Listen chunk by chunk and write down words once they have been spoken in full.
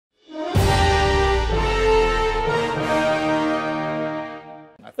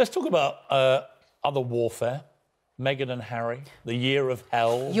Let's talk about other warfare. Meghan and Harry, the year of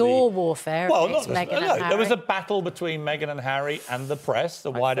hell. Your warfare against Meghan and Harry. There was a battle between Meghan and Harry and the press, the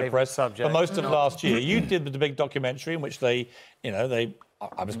wider press, subject. for most of last year. You did the big documentary in which they,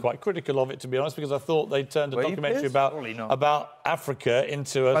 I was quite critical of it, to be honest, because I thought they turned a documentary about Africa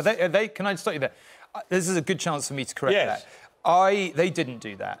into a... Can I stop you there? This is a good chance for me to correct that. They didn't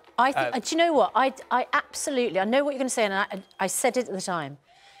do that. Do you know what? I absolutely... I know what you're going to say, and I said it at the time.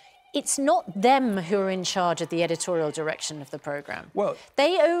 It's not them who are in charge of the editorial direction of the programme. Well,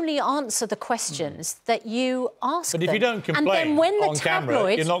 they only answer the questions that you ask them. But if you don't complain on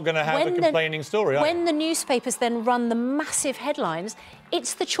camera, you're not going to have a complaining story, are you? When the newspapers then run the massive headlines,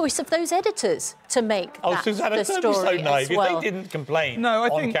 it's the choice of those editors to make that Susanna, the story so naive. Well. If they didn't complain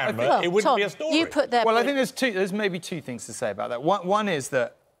on camera, it wouldn't be a story. You put their I think there's maybe two things to say about that. One is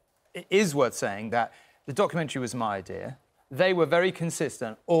that it is worth saying that the documentary was my idea. They were very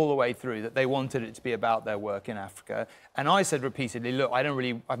consistent all the way through that they wanted it to be about their work in Africa. And I said repeatedly, look,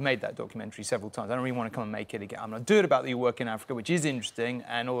 I've made that documentary several times. I don't really want to come and make it again. I'm going to do it about your work in Africa, which is interesting,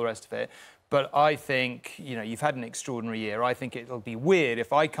 and all the rest of it. But I think, you've had an extraordinary year. I think it'll be weird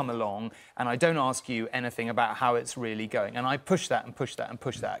if I come along and I don't ask you anything about how it's really going. And I push that and push that and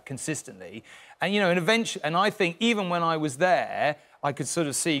push that consistently. And, and eventually, and I think even when I was there, I could sort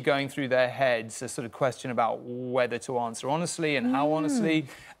of see going through their heads a sort of question about whether to answer honestly and how honestly.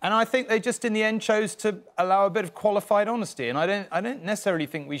 And I think they just, in the end, chose to allow a bit of qualified honesty. And I don't necessarily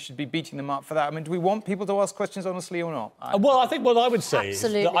think we should be beating them up for that. I mean, do we want people to ask questions honestly or not? Well, I think what I would say is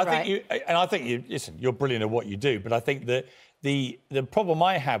that I think listen, you're brilliant at what you do, but I think that the problem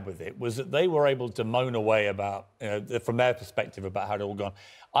I had with it was that they were able to moan away about, from their perspective, about how it all gone.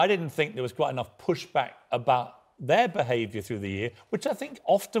 I didn't think there was quite enough pushback about their behaviour through the year, which I think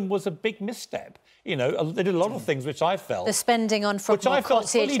often was a big misstep. They did a lot of things which I felt... The spending on football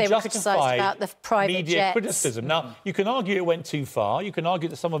cottage, they were criticised about the private media jets. criticism. Now, you can argue it went too far. You can argue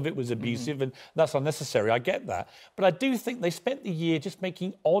that some of it was abusive and that's unnecessary. I get that. But I do think they spent the year just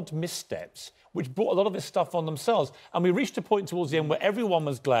making odd missteps, which brought a lot of this stuff on themselves. And we reached a point towards the end where everyone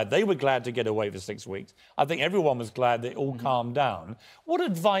was glad. They were glad to get away for 6 weeks. I think everyone was glad that it all calmed down. What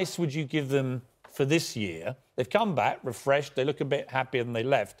advice would you give them for this year? They've come back refreshed, they look a bit happier than they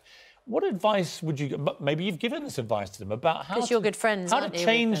left. What advice would you... Maybe you've given this advice to them about how you're good friends, how to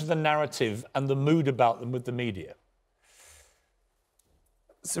change the narrative and the mood about them with the media.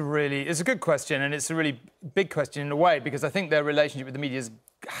 It's a good question, and it's a really big question in a way, because I think their relationship with the media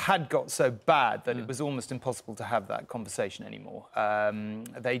had got so bad that it was almost impossible to have that conversation anymore.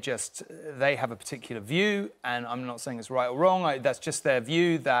 They have a particular view, and I'm not saying it's right or wrong. That's just their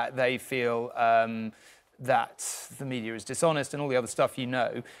view, that they feel that the media is dishonest and all the other stuff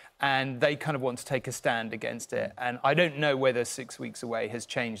and they kind of want to take a stand against it. And I don't know whether 6 weeks away has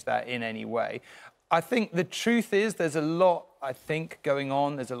changed that in any way. I think the truth is there's a lot, going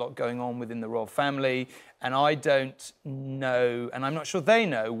on. There's a lot going on within the royal family, and I don't know, and I'm not sure they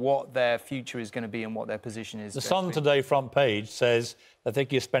know, what their future is going to be and what their position is. The Sun today front page says they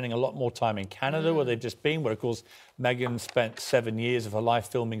think you're spending a lot more time in Canada, where they've just been, where, of course, Meghan spent 7 years of her life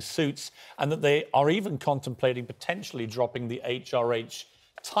filming Suits, and that they are even contemplating potentially dropping the HRH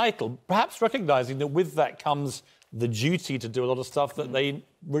title, perhaps recognising that with that comes the duty to do a lot of stuff that they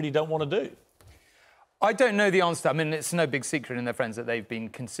really don't want to do. I don't know the answer. I mean, it's no big secret in their friends that they've been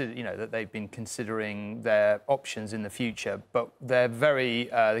considering their options in the future. But they're very,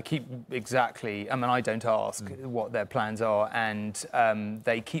 they keep exactly. I mean, I don't ask what their plans are, and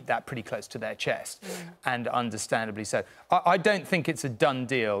they keep that pretty close to their chest, and understandably so. I don't think it's a done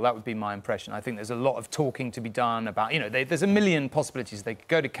deal. That would be my impression. I think there's a lot of talking to be done about. There's a million possibilities. They could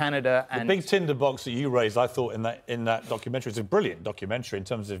go to Canada and the big tinderbox that you raised. I thought in that documentary, it's a brilliant documentary in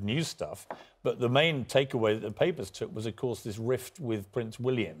terms of news stuff. But the main takeaway that the papers took was, of course, this rift with Prince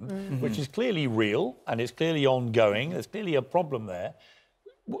William, which is clearly real and it's clearly ongoing. There's clearly a problem there.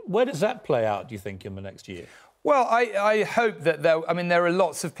 Where does that play out, do you think, in the next year? Well, I hope that there are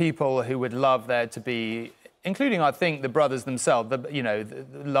lots of people who would love there to be, including, I think, the brothers themselves,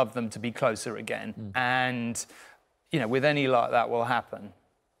 love them to be closer again. And, with any luck, that will happen.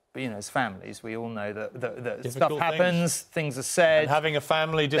 But, as families, we all know that stuff happens, things are said. And having a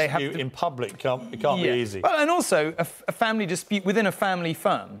family dispute in public can't be easy. Well, and also a family dispute within a family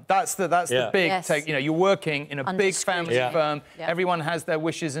firm. That's the big take. You're working in a big family firm. Yeah. Everyone has their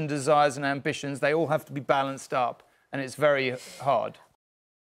wishes and desires and ambitions. They all have to be balanced up, and it's very hard.